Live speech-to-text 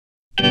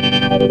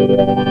See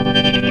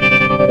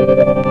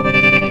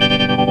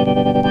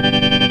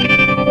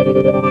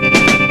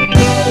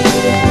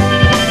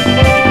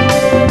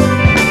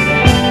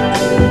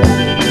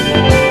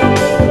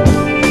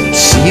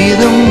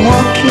them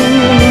walking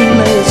in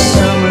their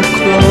summer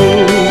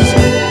clothes,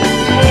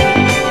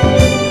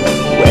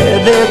 where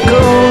they're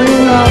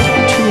going off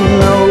to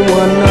no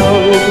one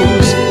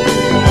knows.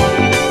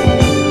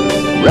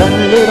 Run,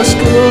 little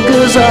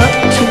schoolgirls, off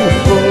to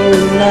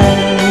foreign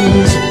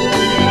lands.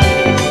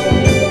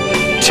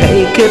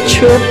 Take a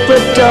trip,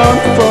 but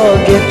don't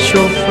forget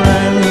your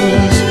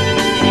friends.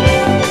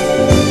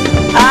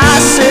 I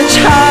search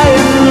high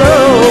and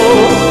low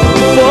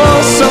for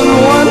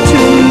someone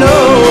to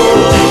know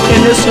in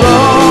this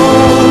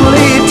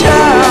lonely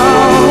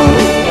town.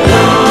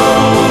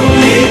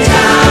 Lonely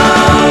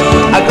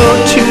town. I go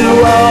to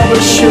all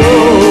the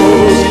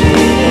shows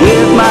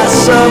with my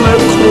summer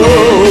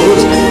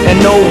clothes and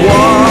no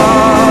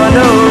one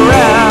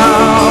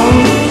around.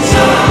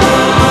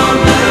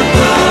 Summer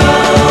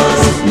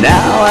clothes.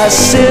 Now I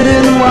sit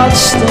and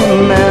watch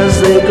them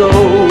as they go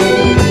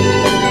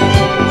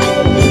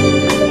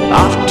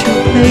off to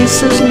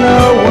places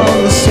no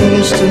one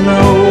seems to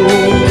know.